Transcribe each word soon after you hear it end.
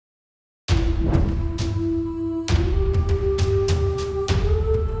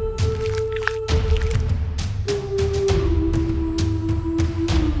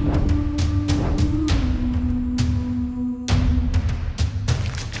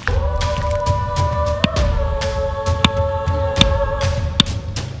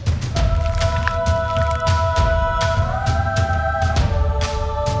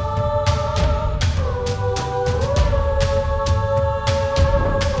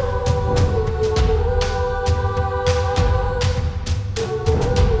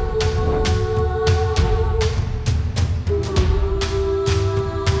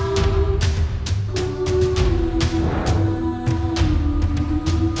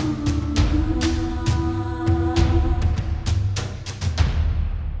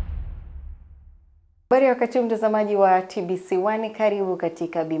Habari wakati mtazamaji wa TBConline, karibu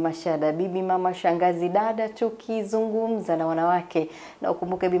katika Bimashada, bibi, mama, shangazi, dada, tukizungumza na wanawake. Na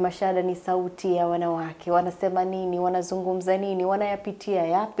ukumbuke Bimashada ni sauti ya wanawake. Wanasema nini, wanazungumza nini, wanayapitia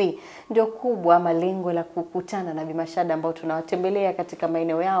yapi? Ndio kubwa malengo la kukutana na Bimashada ambao tunawatembelea katika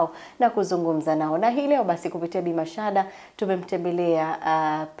maeneo yao na kuzungumza nao. Na hii leo basi kupitia Bimashada tumemtembelea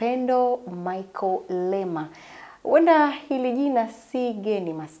Pendo Michael Lema. Wenda hili jina si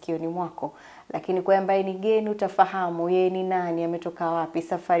geni masikioni mwako, lakini kwa ambaye ni geni utafahamu yeye ni nani, ametoka wapi,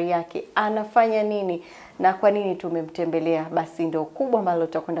 safari yake, anafanya nini na kwa nini tumemtembelea. Basi ndio kubwa ambalo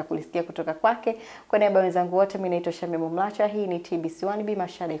tutakwenda kulisikia kutoka kwake. Kwa niaba ya wenzangu wote, mimi naitwa Shamim Mlacha, hii ni TBConline,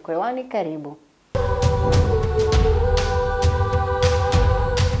 Bimashada iko hewani, karibu.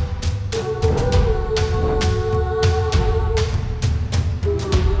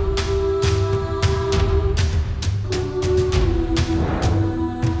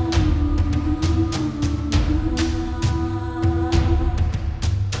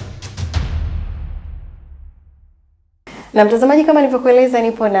 Na mtazamaji, kama nilivyokueleza,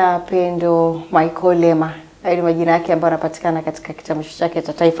 nipo na Pendo Michael Lema. Hayo ni majina yake ambayo yanapatikana katika kitambulisho chake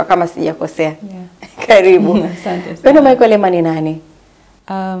cha taifa kama sijakosea. Yeah. Karibu. Asante. Pendo Michael Lema ni nani?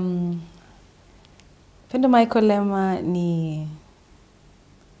 Pendo Michael Lema ni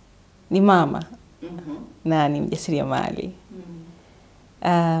mama. Na ni mjasiriamali.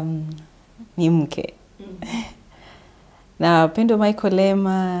 Ni mke. Na Pendo Michael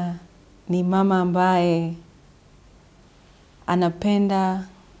Lema ni mama ambaye anapenda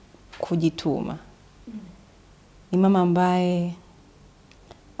kujituma. Ni mama ambaye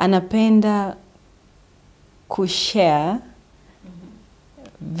anapenda kushare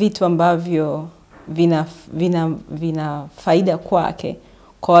vitu ambavyo vina faida kwake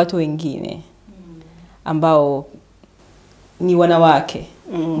kwa watu wengine ambao ni wanawake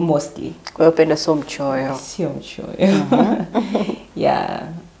mostly. Kwa hiyo Pendo sio mchoyo. Sio mchoyo. Yeah.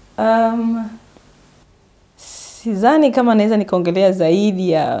 Sidhani kama naweza nikaongelea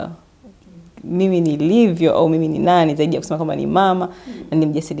zaidi ya mimi nilivyo au mimi ni nani zaidi ya kusema kama ni mama na ni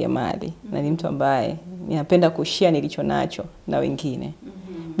mjasiriamali na ni mtu ambaye ninapenda kushare nilicho nacho na wengine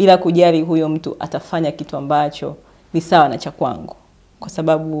bila kujali huyo mtu atafanya kitu ambacho ni sawa na cha kwangu, kwa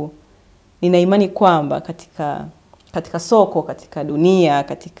sababu nina imani kwamba katika soko, katika dunia,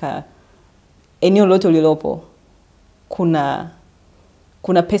 katika eneo lote ulilopo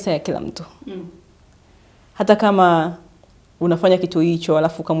kuna pesa ya kila mtu. Hata kama unafanya kitu hicho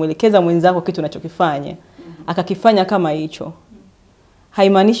alafu ukamwelekeza mwenzako kitu unachokifanya, akakifanya kama hicho,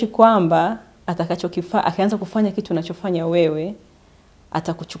 haimaanishi kwamba akaanza kufanya kitu unachofanya wewe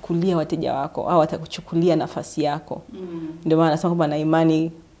atakuchukulia wateja wako au atakuchukulia nafasi yako. Ndio maana nasema kwamba na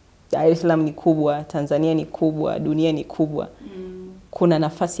imani Dar es Salaam ni kubwa, Tanzania ni kubwa, dunia ni kubwa. Kuna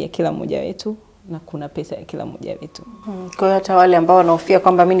nafasi ya kila mmoja wetu na kuna pesa ya kila mmoja wetu. Kwa hiyo hata wale ambao wanahofia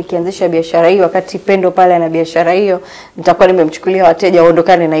kwamba mimi nikianzisha biashara hiyo wakati Pendo pale ana biashara hiyo nitakuwa nimemchukulia wateja,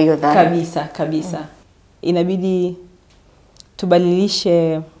 waondokane na hiyo dhana. Kabisa. Inabidi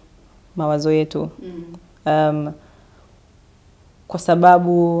tubadilishe mawazo yetu. Kwa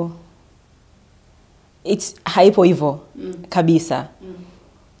sababu haipo hivyo kabisa.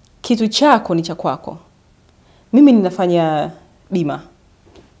 Kitu chako ni cha kwako. Mimi ninafanya bima,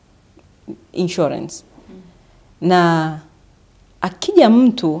 insurance. Na akija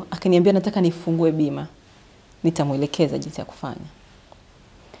mtu akaniambia nataka nifungue bima, nitamuelekeza jinsi ya kufanya.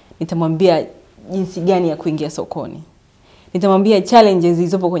 Nitamwambia jinsi gani ya kuingia sokoni. Nitamwambia challenges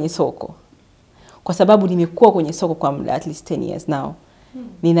zilizopo kwenye soko. Kwa sababu nimekuwa kwenye soko kwa muda at least 10 years now.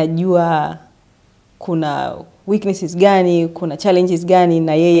 Ninajua kuna weaknesses gani, kuna challenges gani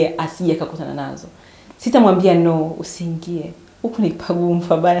na yeye asije akakutana nazo. Sitamwambia no, usiingie. Huku ni pagumu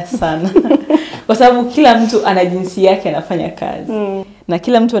pabaya sana. Kwa sababu kila mtu ana jinsi yake anafanya kazi. Na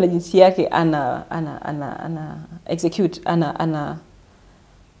kila mtu ana jinsi yake ana execute,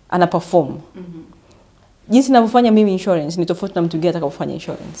 ana perform. Jinsi ninavyofanya mimi insurance ni tofauti na mtu mwingine atakayofanya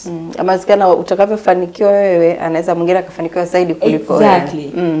insurance. Amazikana utakavyofanikiwa wewe anaweza mwingine akafanikiwa zaidi kuliko wewe. Exactly.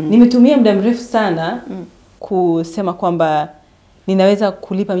 Nimetumia muda mrefu sana kusema kwamba ninaweza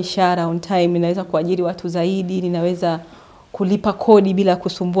kulipa mishahara on time, ninaweza kuajiri watu zaidi, ninaweza kulipa kodi bila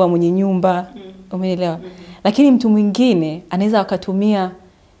kusumbua mwenye nyumba. Umeelewa? Lakini mtu mwingine anaweza akatumia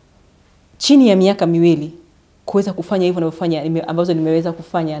chini ya miaka 2 kuweza kufanya hivyo ninavyofanya, ambazo nimeweza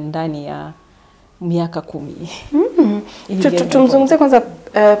kufanya ndani ya miaka 10. Tumzungumzie kwanza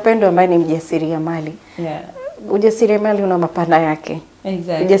Pendo ambaye ni mjasiriamali. Yeah. Ujasiriamali una mapana yake.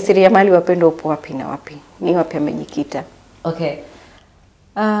 Exactly. Ujasiriamali wa Pendo upo wapi na wapi? Ni wapi amejikita? Okay.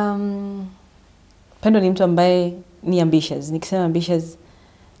 Pendo ni mtu ambaye ni ambitious. Nikisema ambitious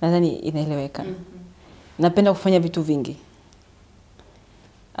nadhani inaeleweka. napenda kufanya vitu vingi.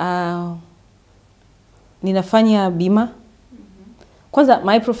 Ninafanya bima. Kwanza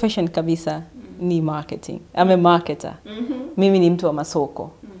my profession kabisa ni marketing. I'm a marketer. Mimi ni mtu wa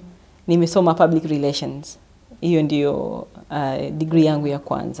masoko. Nimesoma public relations. Hiyo ndio degree yangu ya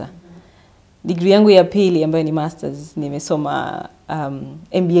kwanza. Degree yangu ya pili ambayo ni masters, nimesoma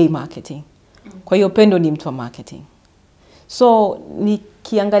MBA marketing. Kwa hiyo Pendo ni mtu wa marketing. So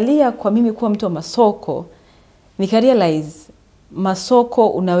nikiangalia kwa mimi kuwa mtu wa masoko, nikarealize masoko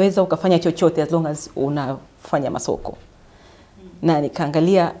unaweza ukafanya chochote as long as unafanya masoko. Na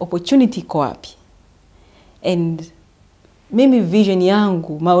nikaangalia opportunity iko wapi. And mimi vision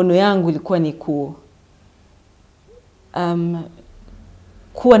yangu, maono yangu ilikuwa ni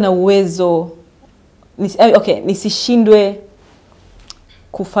kuwa na uwezo, nisishindwe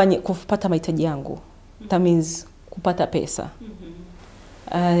kupata mahitaji yangu. That means kupata pesa.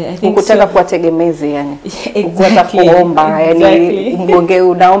 Ukutaka kuwa tegemezi yani. Ukutaka kuomba yani mbonge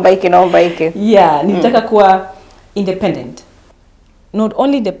unaomba hiki naomba hiki. Yeah, nitaka kuwa independent. Not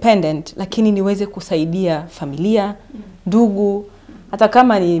only dependent, lakini niweze kusaidia familia, ndugu, hata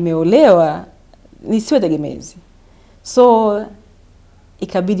kama nimeolewa nisiwe tegemezi. So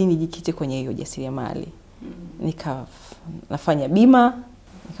ikabidi nijikite kwenye hiyo ujasiriamali. Nafanya bima,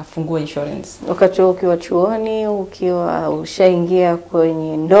 nikafungua insurance. Wakati ukiwa chuoni, ukiwa ushaingia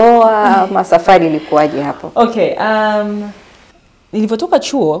kwenye ndoa, ama safari ilikuwaje hapo? Okay, nilipotoka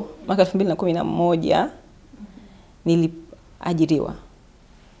chuo mwaka 2011 niliajiriwa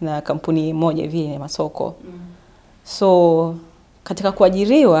na kampuni moja hivi ya masoko. So katika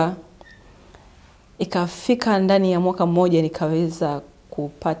kuajiriwa ikafika ndani ya mwaka mmoja nikaweza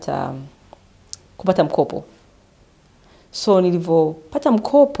kupata mkopo. So nilipopata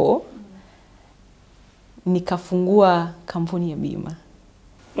mkopo nikafungua kampuni ya bima.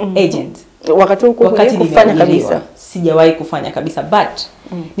 Agent. Wakati kufanya kabisa. Sijawahi kufanya kabisa, but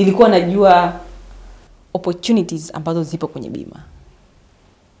nilikuwa najua opportunities ambazo zipo kwenye bima.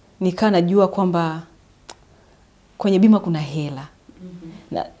 Nikaa najua kwamba kwenye bima kuna hela.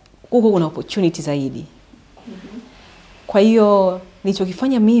 Na huko kuna opportunity zaidi. Kwa hiyo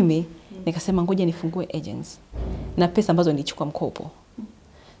nilichokifanya mimi nikasema ngoja nifungue agents na pesa ambazo nilichukua mkopo.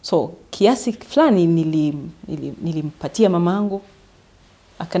 So kiasi fulani nilimpatia mamangu,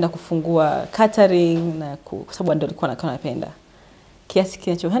 akaenda kufungua catering na kwa sababu ndio alikuwa anapenda. Kiasi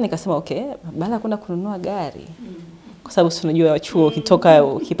kinachohani nikasema okay, baada ya kwenda kununua gari. Kwa sababu unajua chuo ukitoka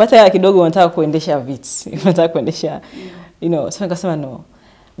ukipata hela kidogo unataka kuendesha vits, unataka kuendesha so nikasema no,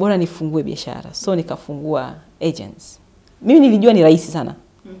 bora nifungue biashara. So nikafungua agents. Mimi nilijua ni rahisi sana.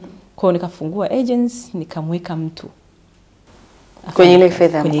 Kwa hiyo nikafungua agents, nikamweka mtu kwenye ile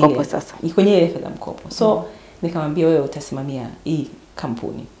fedha mkopo sasa. Kwenye ile fedha mkopo. So nikamwambia wewe utasimamia hii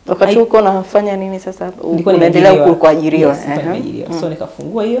kampuni. Wakati uko unafanya nini sasa? Unaendelea kuajiriwa. So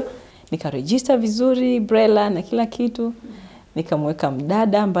nikafungua hiyo, nikaregister vizuri BRELA na kila kitu. Nikamweka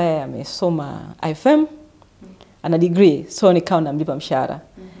mdada ambaye amesoma IFM, ana degree. So nikawa namlipa mshahara.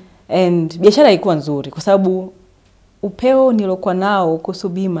 And biashara ilikuwa nzuri kwa sababu upeo nilokuwa nao kuhusu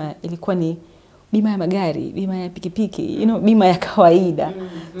bima ilikuwa ni bima ya magari, bima ya pikipiki, bima ya kawaida.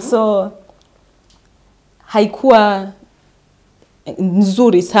 So haikuwa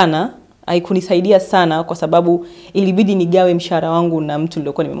nzuri sana, haikunisaidia sana kwa sababu ilibidi nigawe mshahara wangu na mtu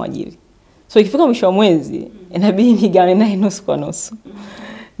niliokuwa nimemwajiri. So ikifika mwisho wa mwezi inabidi nigawe naye nusu kwa nusu.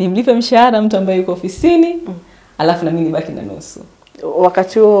 Nimlipe mshahara mtu ambaye yuko ofisini, alafu na mimi nibaki na nusu.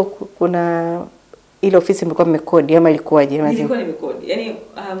 Wakati huo kuna ile ofisi mlikuwa mmekodi ama ilikuwaje? Ilikuwa nimekodi. Yaani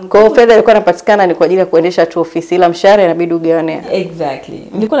kwa fedha ilikuwa inapatikana ni kwa ajili ya kuendesha tu ofisi, ila mshahara inabidi ugawane. Exactly.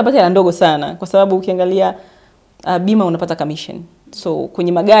 Nilikuwa napata hela ndogo sana kwa sababu ukiangalia bima unapata commission. So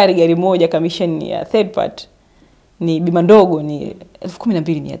kwenye gari moja commission ya third party ni bima ndogo ni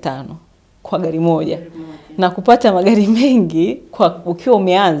 12,500 kwa gari moja. Na kupata magari mengi kwa ukiwa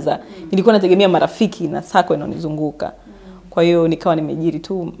umeanza nilikuwa nategemea marafiki na sako inaonizunguka. Kwa hiyo nikawa nimeajiri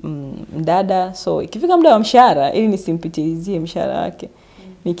tu mdada. So ikifika muda wa mshahara ili nisimpitilizie mshahara wake,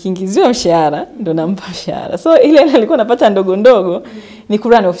 nikiingiziwa mshahara ndo nampa mshahara. So ile nilikuwa napata ndogo ni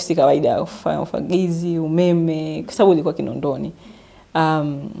kurani ofisi kawaida, kufanya ufagizi, umeme, kwa sababu ilikuwa Kinondoni.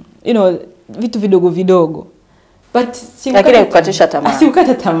 Vitu vidogo. But lakini kukatisha tamaa.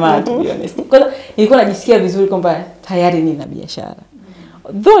 Sikukata tamaa to be honest. Kwa sababu nilikuwa najisikia vizuri kwamba tayari nina biashara.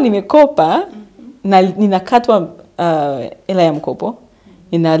 Though nimekopa na ninakatwa hela ya mkopo,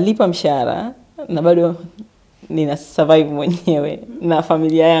 ninalipa mshahara na bado nina survive mwenyewe na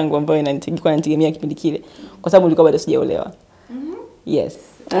familia yangu ambayo inanitegemea kipindi kile kwa sababu nilikuwa bado sijaolewa. Yes.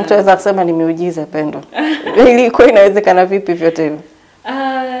 Mtaweza kusema ni miujiza Pendo. Ilikuwa inawezekana vipi vyote hivyo?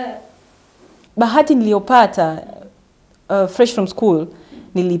 bahati niliyopata fresh from school,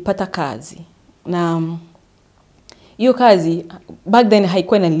 nilipata kazi. Na hiyo kazi back then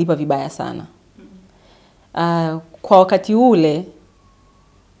haikuwa inanilipa vibaya sana. Kwa wakati ule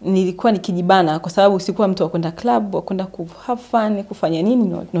nilikuwa nikijibana kwa sababu sikuwa mtu wa kwenda club, wa kwenda have fun, kufanya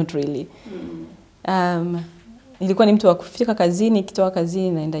nini, not really. Nilikuwa ni mtu wa kufika kazini, kitoka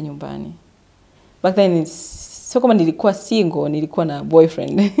kazini naenda nyumbani. Back then sio kama nilikuwa single, nilikuwa na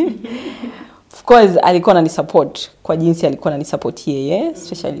boyfriend. Of course alikuwa ananisupport kwa jinsi alikuwa ananisupport yeye,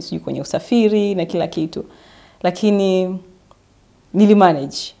 especially sijui kwenye usafiri na kila kitu. Lakini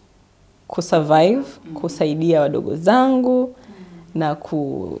nilimanage kusurvive, kusaidia wadogo zangu na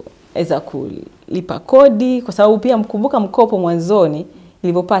kuweza kulipa kodi, kwa sababu pia mkumbuka mkopo mwanzoni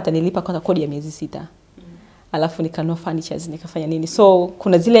nilipopata nilipa kwanza kodi ya miezi 6. Alafu nikanunua furnitures, nikafanya nini. So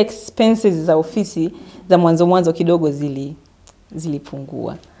kuna zile expenses za ofisi za mwanzo kidogo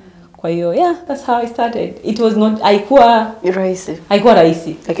zilipungua. Kwa hiyo that's how I started. It was not haikuwa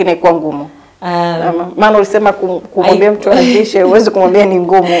rahisi. Lakini haikuwa ngumu. Maana ulisema kumwambia mtu anzishe, uweze kumwambia ni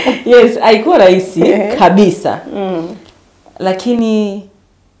ngumu. Yes, haikuwa rahisi kabisa. Lakini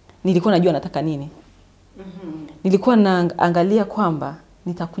nilikuwa najua nataka nini. Nilikuwa naangalia kwamba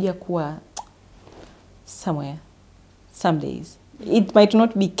nitakuja kuwa somewhere, some days. It might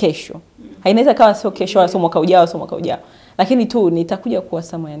not be kesho. Hainaweza kawa sio kesho, sio mwaka ujao, lakini tu nitakuja kuwa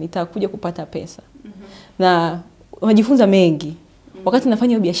somewhere, nitakuja kupata pesa. Na unajifunza mengi. Wakati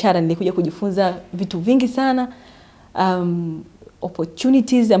nafanya biashara nilikuja kujifunza vitu vingi sana.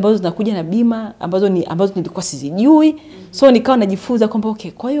 Opportunities ambazo zinakuja na bima ambazo nilikuwa sizijui. So nikawa najifunza kwamba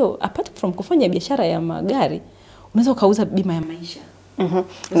okay, kwa hiyo apart from kufanya biashara ya magari, unaweza ukauza bima ya maisha.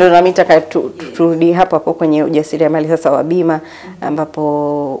 Ndio nami nataka turudi hapo kwenye ujasiriamali sasa wa bima,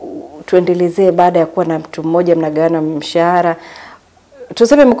 ambapo tuendelezee baada ya kuwa na mtu mmoja mnagawana mshahara.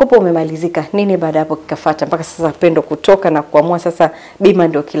 Tuseme mkopo umemalizika, nini baada hapo kikafuata mpaka sasa Pendo kutoka na kuamua sasa bima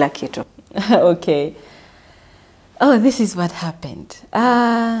ndio kila kitu? Okay. Oh, this is what happened.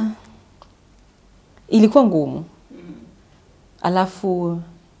 Ilikuwa ngumu. Alafu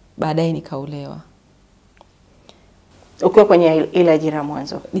baadaye nikaolewa. Ukiwa kwenye ile ajira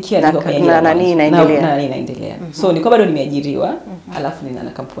mwanzo. Na nini inaendelea. So nilikuwa bado nimeajiriwa, alafu nina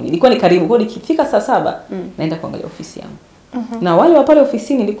na kampuni. Ilikuwa ni karibu, kwa nikifika saa 7 naenda kuangalia ofisi yangu. Na wale wa pale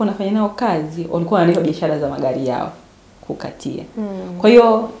ofisini nilikuwa nafanya nao kazi, walikuwa wananipa biashara za magari yao kukatia. Kwa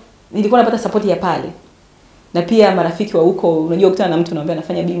hiyo nilikuwa napata support ya pale. Na pia marafiki wa huko, unajua ukutana na mtu unaambia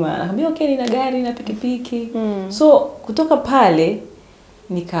anafanya bima, anakuambia okay, nina gari na pikipiki. So kutoka pale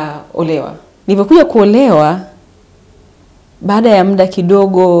nikaolewa. Nilipokuja kuolewa, baada ya muda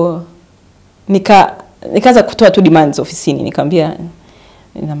kidogo nikaanza kutoa tu demands ofisini. Nikamwambia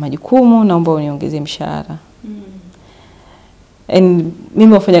nina majukumu, naomba uniongezee mshahara. And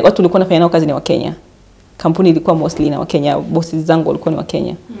mimi watu tulikuwa nafanya nao kazi ni wa Kenya. Kampuni ilikuwa mostly na wa Kenya, bosses zangu walikuwa ni wa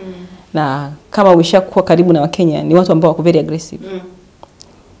Kenya. Na kama umeshakuwa karibu na wa Kenya, ni watu ambao wako very aggressive.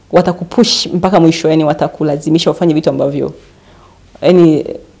 Watakupush mpaka mwisho, yani watakulazimisha ufanye vitu ambavyo yani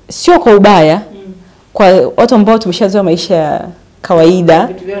sio kwa ubaya. Kwa watu ambao tumeshazoea maisha ya kawaida,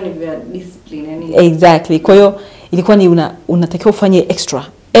 vitu vyao ni vya discipline yani. Exactly. Kwa hiyo ilikuwa ni unatakiwa ufanye extra.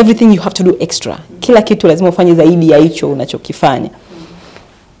 Everything you have to do extra. Kila kitu lazima ufanye zaidi ya hicho unachokifanya.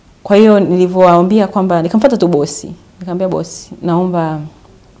 Kwa hiyo nilivyowaambia kwamba nikamfuata tu bosi. Nikamwambia bosi, naomba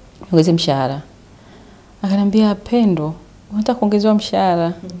niongeze mshahara. Akaniambia, Pendo, unataka kuongezewa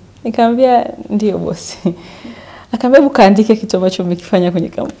mshahara? Nikamwambia ndio bosi. Akaniambia kaandike kitu ambacho umekifanya kwenye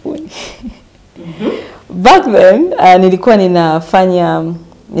kampuni. Back then nilikuwa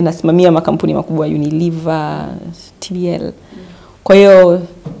ninasimamia makampuni makubwa, Unilever, TBL. Kwa hiyo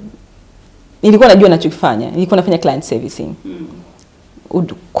nilikuwa najua ninachokifanya. Nilikuwa nafanya client servicing.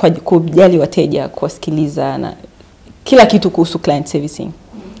 Kujali wateja, kuwasikiliza na kila kitu kuhusu client servicing,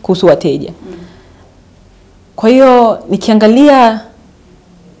 kuhusu wateja. Kwa hiyo nikiangalia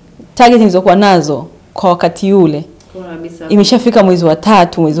target nilizokuwa nazo kwa wakati ule, imeshafika mwezi wa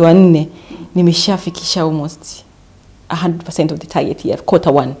 3, mwezi wa 4, nimeshafikisha almost 100% of the target ya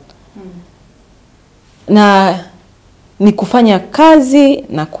quarter 1. Na ni kufanya kazi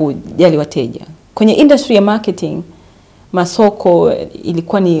na kujali wateja. Kwenye industry ya marketing, masoko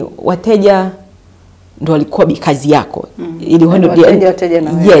ilikuwa ni wateja ndio walikuwa kazi yako. Ili wateja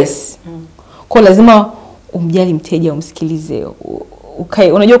na wewe. Yes. Kwa lazima umjali mteja, umsikilize.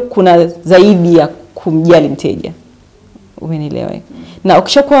 Unajua kuna zaidi ya kumjali mteja. Umenielewa? Na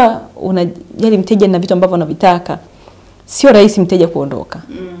ukishakuwa unajali mteja na vitu ambavyo anavitaka, sio rahisi mteja kuondoka.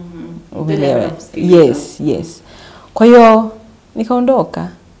 Umenielewa? Yes. Kwa hiyo nikaondoka.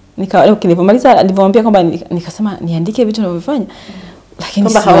 Nilipomaliza, nilivyoambia kwamba nikasema niandike vitu ninavyofanya. lakini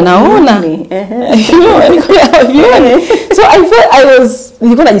si wanaona. So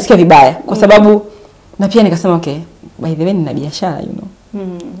nilikuwa najisikia vibaya kwa sababu na pia nikasema okay, by the way nina biashara, you know.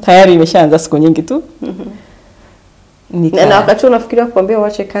 Tayari imeshaanza siku nyingi tu. Na wakati unafikiria kuambia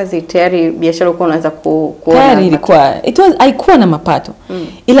uache kazi, tayari biashara uko unaanza kuona. Tayari ilikuwa haikuwa na mapato.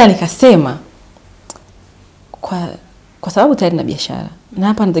 Ila nikasema kwa sababu tayari na biashara. Na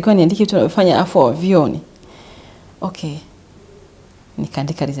hapa natakiwa niandike vitu ninavyofanya afu wavione. Okay.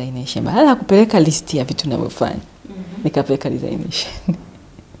 Nikaandika resignation. Baada ya kupeleka list ya vitu ninavyofanya, nikapeleka resignation.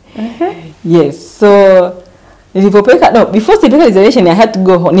 Yes. So nilipopeleka before sipeleka resignation I had to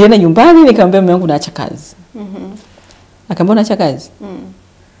go home. Nienda nyumbani nikamwambia mume wangu naacha kazi. Akaambia naacha kazi.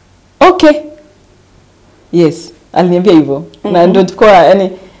 Okay. Yes, aliniambia hivyo. Na ndio tulikuwa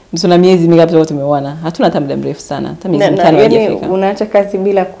yani tuna miezi mingapi wote tumeoana. Hatuna hata muda mrefu sana. Hata miezi 5 hajafika. Yani unaacha kazi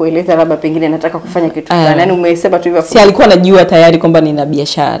bila kueleza labda pengine nataka kufanya kitu fulani. Yani umesema tu hivyo. Si alikuwa anajua tayari kwamba nina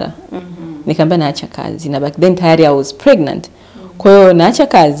biashara. Nikamwambia naacha kazi. Na back then tayari I was pregnant. Kwa hiyo naacha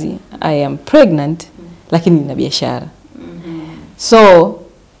kazi, I am pregnant, lakini nina biashara. So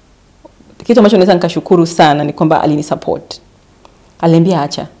kitu ambacho naweza nikashukuru sana ni kwamba alinisupport. Aliniambia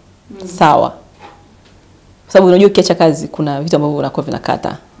acha. Sawa. Kwa sababu unajua ukiacha kazi kuna vitu ambavyo unakuwa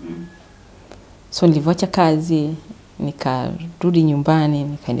vinakata. So nilivyoacha kazi, nikarudi nyumbani,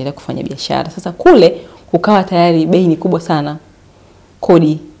 nikaendelea kufanya biashara. Sasa kule kukawa tayari bei ni kubwa sana,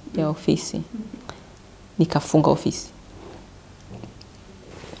 kodi ya ofisi. Nikafunga ofisi.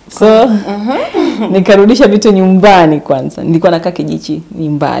 So nikarudisha vitu nyumbani kwanza. Nilikuwa nakaa Kijichi, ni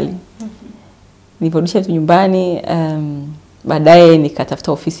mbali. Nilirudisha vitu nyumbani, baadaye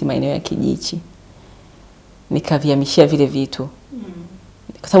nikatafuta ofisi maeneo ya Kijichi. Nikavihamishia vile vitu.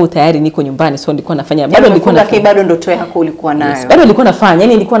 Kwa sababu tayari niko nyumbani, so nilikuwa nafanya bado ndoto yako ulikuwa nayo. Yes, bado nilikuwa nafanya,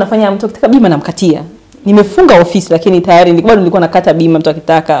 yani nilikuwa nafanya mtu akitaka bima namkatia. Nimefunga ofisi lakini tayari nilikuwa nakata bima mtu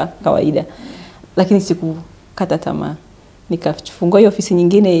akitaka kawaida. Lakini sikukata tamaa. Nikafungua hiyo ofisi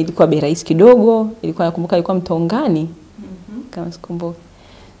nyingine, ilikuwa bei rahisi kidogo, ilikuwa nakumbuka ilikuwa Mtongani. Kama sikumbuki.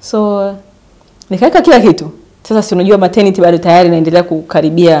 So nikaweka kila kitu. Sasa si unajua maternity bado tayari naendelea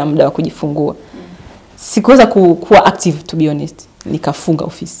kukaribia muda wa kujifungua. Sikuweza kuwa active to be honest. Nikafunga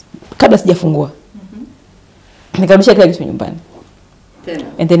ofisi kabla sijafungua. Nikarudisha kila kitu nyumbani.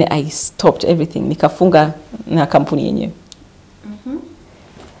 And then I stopped everything. Nikafunga na kampuni yenyewe.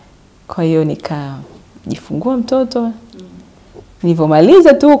 Kwa hiyo nikajifungua mtoto.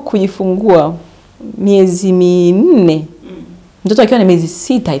 Nilipomaliza tu kujifungua miezi 4. Mtoto akiwa na miezi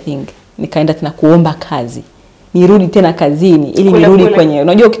 6 I think. Nikaenda tena kuomba kazi. Nirudi tena kazini ili nirudi kwenye,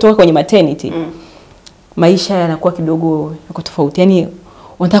 unajua ukitoka kwenye maternity. Maisha yanakuwa kidogo yako tofauti. Yaani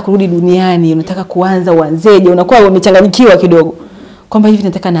unataka kurudi duniani, unataka kuanza uanzeje, unakuwa umechanganyikiwa kidogo. Kwamba hivi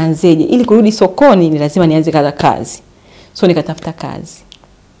nataka naanzeje? Ili kurudi sokoni ni lazima nianze kazi. So nikatafuta kazi.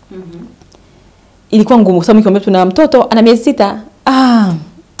 Ilikuwa ngumu kwa sababu nikiambia tuna mtoto ana miezi 6.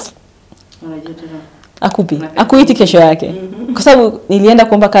 Akuiti kesho yake. Kwa sababu nilienda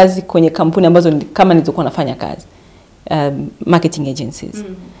kuomba kazi kwenye kampuni ambazo kama nilizokuwa nafanya kazi. Marketing agencies.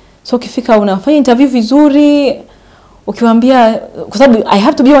 So ukifika unafanya interview vizuri, ukiwaambia kwa sababu I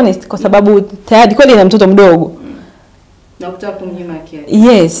have to be honest kwa sababu tayari kweli na mtoto mdogo. Na kutaka kumnyima kiasi.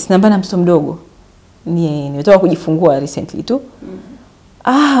 Yes, na mbana mtoto mdogo. Nimetoka kujifungua recently tu.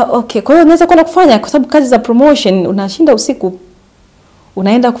 Okay. Kwa hiyo unaweza kwenda kufanya kwa sababu kazi za promotion unashinda usiku.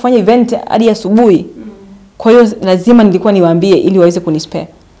 Unaenda kufanya event hadi asubuhi. Kwa hiyo lazima nilikuwa niwaambie ili waweze kunispare.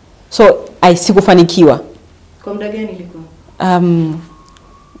 So sikufanikiwa. Kwa muda gani ilikuwa?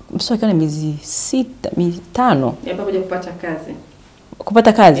 Mtoto akiwa na miezi 6, 5. Hapa kuja kupata kazi.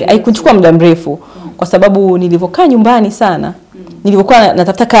 Kupata kazi haikuchukua muda mrefu kwa sababu nilivyokaa nyumbani sana, nilivyokuwa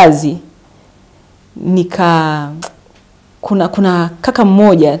natafuta kazi kuna kaka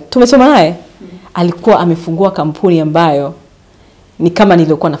mmoja tumesoma naye alikuwa amefungua kampuni ambayo ni kama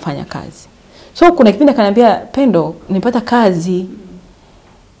nilikuwa nafanya kazi. So kuna kipindi akaniambia, Pendo, nipata kazi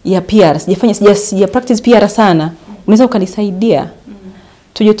ya PR, sija practice PR sana. Unaweza ukanisaidia?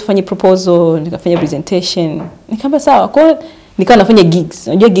 Tuje tufanye proposal, nikafanya presentation. Nikamwambia sawa. Kwa hiyo nikawa nafanya gigs.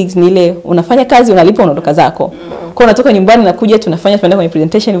 Unajua gigs ni ile unafanya kazi unalipa unaondoka zako. Kwa hiyo unatoka nyumbani na kuja tunaenda kwenye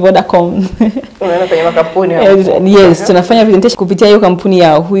presentation Vodacom. Unaenda kwenye makampuni hapo. Yes, tunafanya presentation kupitia hiyo kampuni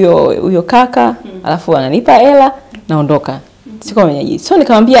ya huyo kaka, alafu ananipa hela naondoka. Siko mwenyeji. So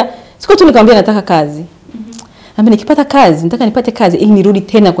nikamwambia nataka kazi. Naambia nikipata kazi, nataka nipate kazi ili nirudi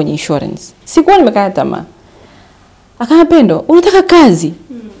tena kwenye insurance. Sikuwa nimekata tamaa. Akaniambia, Pendo, unataka kazi?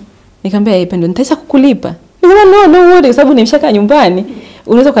 Nikamwambia, Pendo, nitaweza kukulipa. Nikamwambia, no worry, kwa sababu nimeshakaa nyumbani.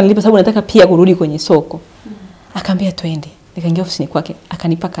 Unaweza kunilipa sababu nataka pia kurudi kwenye soko. Akaniambia twende. Nikaingia ofisini kwake,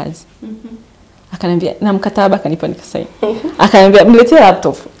 akanipa kazi. Akaniambia na mkataba, akanipa nikasaini. Akaniambia mletee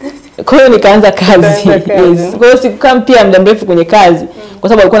laptop. Kwa hiyo nikaanza kazi. Yes. Kwa hiyo sikukaa pia muda mrefu kwenye kazi kwa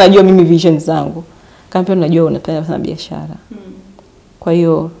sababu alikuwa anajua mimi visions zangu. Akaniambia unajua unapenda sana biashara. Kwa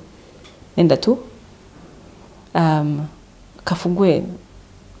hiyo nenda tu kafungue,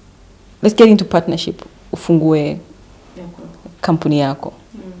 let's get into partnership, ufungue kampuni yako.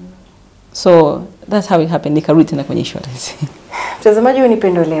 So that's how it happened. Nikarudi tena kwenye insurance. Mtazamaji, huyu ni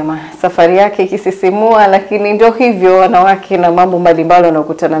Pendo Lema. Safari yake ikisisimua, lakini ndio hivyo, wanawake na mambo mbalimbali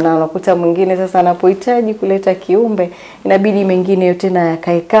wanakutana nao. Unakuta mwingine sasa anapohitaji kuleta kiumbe, inabidi mengine yote na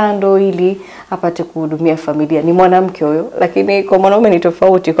yakae kando ili apate kuhudumia familia. Ni mwanamke huyo, lakini kwa mwanaume ni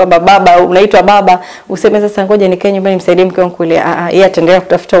tofauti, kwamba baba, unaitwa baba, useme sasa ngoja nikae nyumbani msaidie mke wangu kule. Yeye ataendelea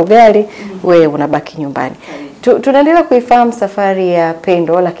kutafuta ugali, wewe unabaki nyumbani. Tunaendelea kuifahamu safari ya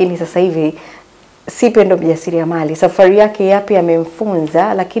Pendo, lakini sasa hivi si Pendo mjasiriamali. Safari yake yapi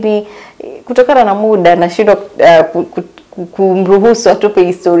amemfunza, lakini kutokana na muda nashindwa kumruhusu atupe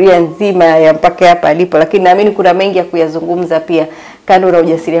historia nzima ya mpaka hapa alipo, lakini naamini kuna mengi ya kuyazungumza pia kando na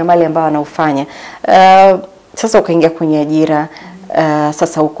ujasiriamali ambao anaufanya. Sasa ukaingia kwenye ajira,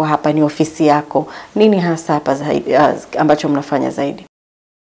 sasa uko hapa, ni ofisi yako. Nini hasa hapa zaidi ambacho mnafanya zaidi?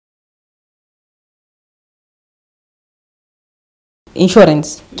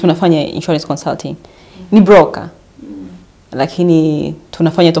 Insurance, tunafanya insurance consulting. Ni broker. Lakini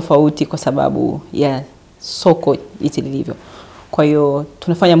tunafanya tofauti kwa sababu ya soko lilivyo. Kwa hiyo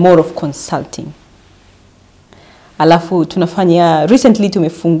tunafanya more of consulting. Alafu tunafanya, recently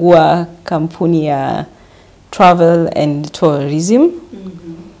tumefungua kampuni ya travel and tourism.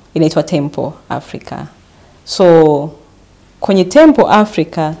 Inaitwa Tempo Africa. So kwenye Tempo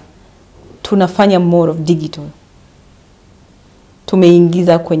Africa tunafanya more of digital.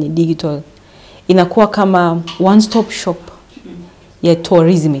 Tumeingiza kwenye digital, inakuwa kama one stop shop ya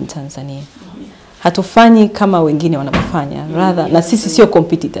tourism in Tanzania. Hatufanyi kama wengine wanafanya, rather na sisi sio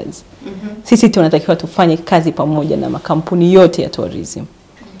competitors. Sisi tunatakiwa tufanye kazi pamoja na makampuni yote ya tourism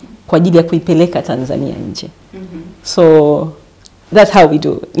kwa ajili ya kuipeleka Tanzania nje. So that's how we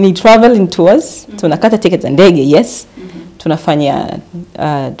do. Ni travel and tours, tunakata tickets za ndege, yes. Tunafanya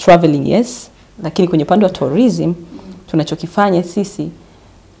traveling, yes. Lakini kwenye pande wa tourism tunachokifanya sisi,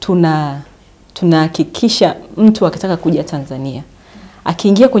 tunahakikisha mtu akitaka kuja Tanzania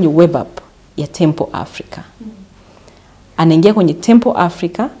akiingia kwenye web app ya Tempo Africa, anaingia kwenye Tempo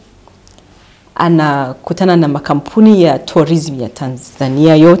Africa, anakutana na makampuni ya tourism ya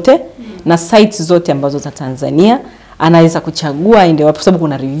Tanzania yote na sites zote ambazo za Tanzania, anaweza kuchagua aende wapi, sababu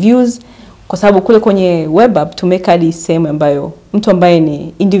kuna reviews. Kwa sababu kule kwenye web app tumeka hadi sehemu ambayo mtu ambaye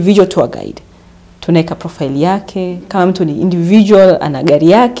ni individual tour guide, tunaweka profile yake. Kama mtu ni individual, ana gari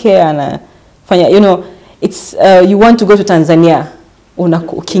yake, anafanya, you know, it's you want to go to Tanzania,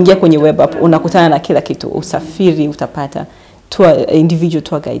 ukiingia kwenye web app unakutana na kila kitu. Usafiri utapata, individual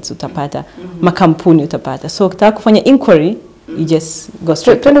tour guides utapata, makampuni utapata. So ukitaka kufanya inquiry, you just go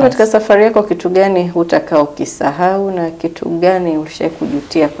straight. Twende katika safari yako, kitu gani utakao ukisahau na kitu gani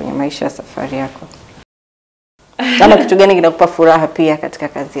ulishakujutia kwenye maisha ya safari yako? Kama kitu gani kinakupa furaha pia katika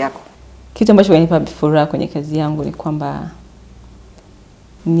kazi yako? Kitu ambacho kinanipa furaha kwenye kazi yangu ni kwamba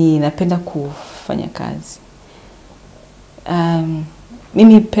ninapenda kufanya kazi.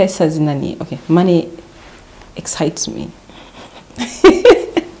 Mimi pesa money excites me.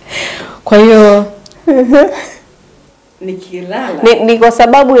 Kwa hiyo nikilala ni kwa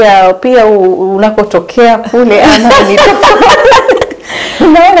sababu ya pia unakotokea kule ama ni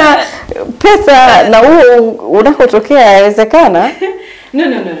unaona pesa na huo unakotokea yawezekana? No.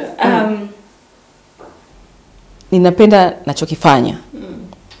 Ninapenda nachokifanya.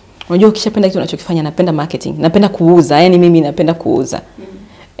 Unajua ukishapenda kitu unachokifanya, napenda marketing, napenda kuuza. Yaani mimi napenda kuuza.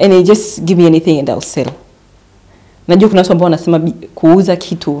 And just give me anything and I'll sell. Najua kuna watu ambao wanasema kuuza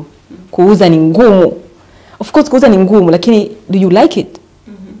kitu, kuuza ni ngumu. Of course kuuza ni ngumu, lakini do you like it?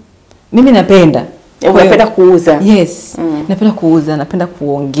 Mimi napenda. Unapenda kuuza? Yes. Napenda kuuza, napenda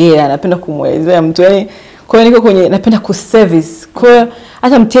kuongea, napenda kumwelezea mtu. Yaani kwa hiyo niko kwenye napenda kuservice. Kwa hiyo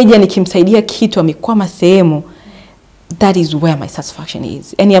hata mteja nikimsaidia kitu amekwama sehemu, that is where my satisfaction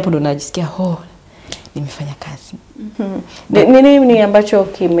is. Yaani hapo ndo najisikia nimefanya kazi. Nini ambacho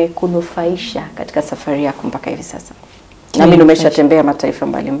kimekunufaisha katika safari yako mpaka hivi sasa? Na mimi nimeshatembea mataifa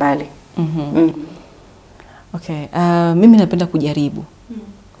mbalimbali. Okay, mimi napenda kujaribu.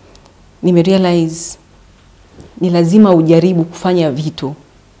 Nimerealize ni lazima ujaribu kufanya vitu.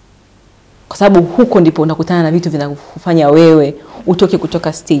 Kwa sababu huko ndipo unakutana na vitu vinakufanya wewe utoke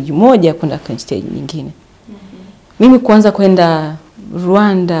kutoka stage moja kwenda kwenye stage nyingine. Mimi kuanza kwenda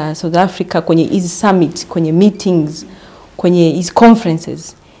Rwanda, South Africa kwenye hizi summit, kwenye meetings, kwenye hizi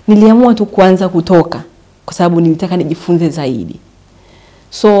conferences, niliamua tu kuanza kutoka kwa sababu nilitaka nijifunze zaidi.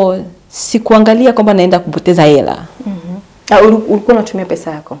 So sikuangalia kwamba naenda kupoteza hela. Ulikuwa unatumia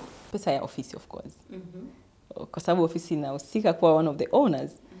pesa yako? Pesa ya ofisi, of course. Kwa sababu ofisi inahusika kuwa one of the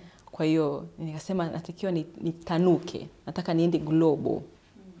owners. Kwa hiyo nikasema natakiwa nitanuke, nataka niende global.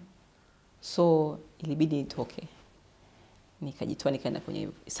 So ilibidi nitoke. Nikajitoa nikaenda kwenye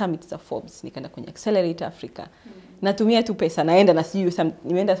summit za Forbes, nikaenda kwenye Accelerate Africa. Natumia tu pesa, naenda na sijui,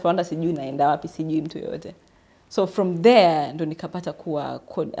 nimeenda Rwanda sijui naenda wapi, sijui mtu yote. So from there ndo nikapata kuwa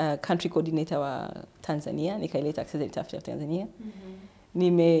country coordinator wa Tanzania, nikaileta Accelerate Africa Tanzania.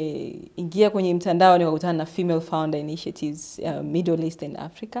 Nimeingia kwenye mtandao nikakutana na Female Founder Initiatives Middle East and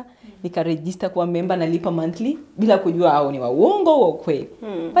Africa. Nikaregister kuwa member, nalipa monthly bila kujua hao ni wa uongo au ukweli.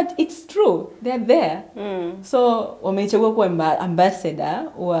 But it's true, they're there. So wamechagua kuwa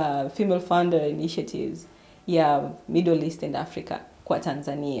ambassador wa Female Founder Initiatives ya Middle East and Africa kwa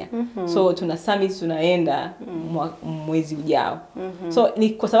Tanzania. So tuna summit tunaenda mwezi ujao. So ni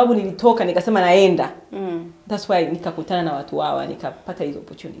kwa sababu nilitoka nikasema naenda. That's why nikakutana na watu hawa, nikapata hizo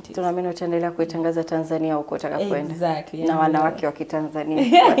opportunities. Tunaamini utaendelea kuitangaza Tanzania huko utakapoenda. Exactly. Na wanawake wa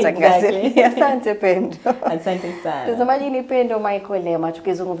Kitanzania watangaze. Asante Pendo. Asante sana. Mtazamaji, ni Pendo Michael Lema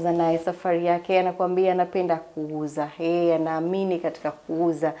tukizungumza naye safari yake. Anakuambia anapenda kuuza. Yeye anaamini katika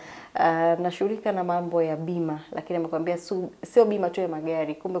kuuza. Nashughulika na mambo ya bima, lakini amekwambia sio bima tu ya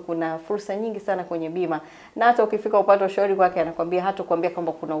magari. Kumbe kuna fursa nyingi sana kwenye bima. Na hata ukifika upate ushauri kwake anakuambia hata kuambia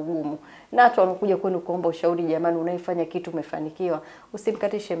kwamba kuna ugumu. Na hata wanakuja kwenu kuomba ushauri, jamani unaifanya kitu umefanikiwa,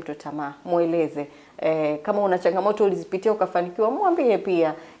 usimkatishe mtu tamaa, mueleze. Kama una changamoto ulizipitia ukafanikiwa, mwambie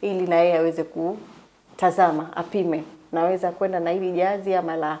pia ili na yeye aweze kutazama, apime naweza kwenda na hili jazi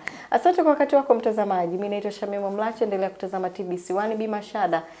ama la. Asante kwa wakati wako mtazamaji. Mimi naitwa Shamima Mlache, endelea kutazama TBC1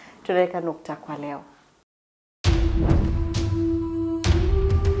 Bimashada. Tunaweka nukta kwa leo.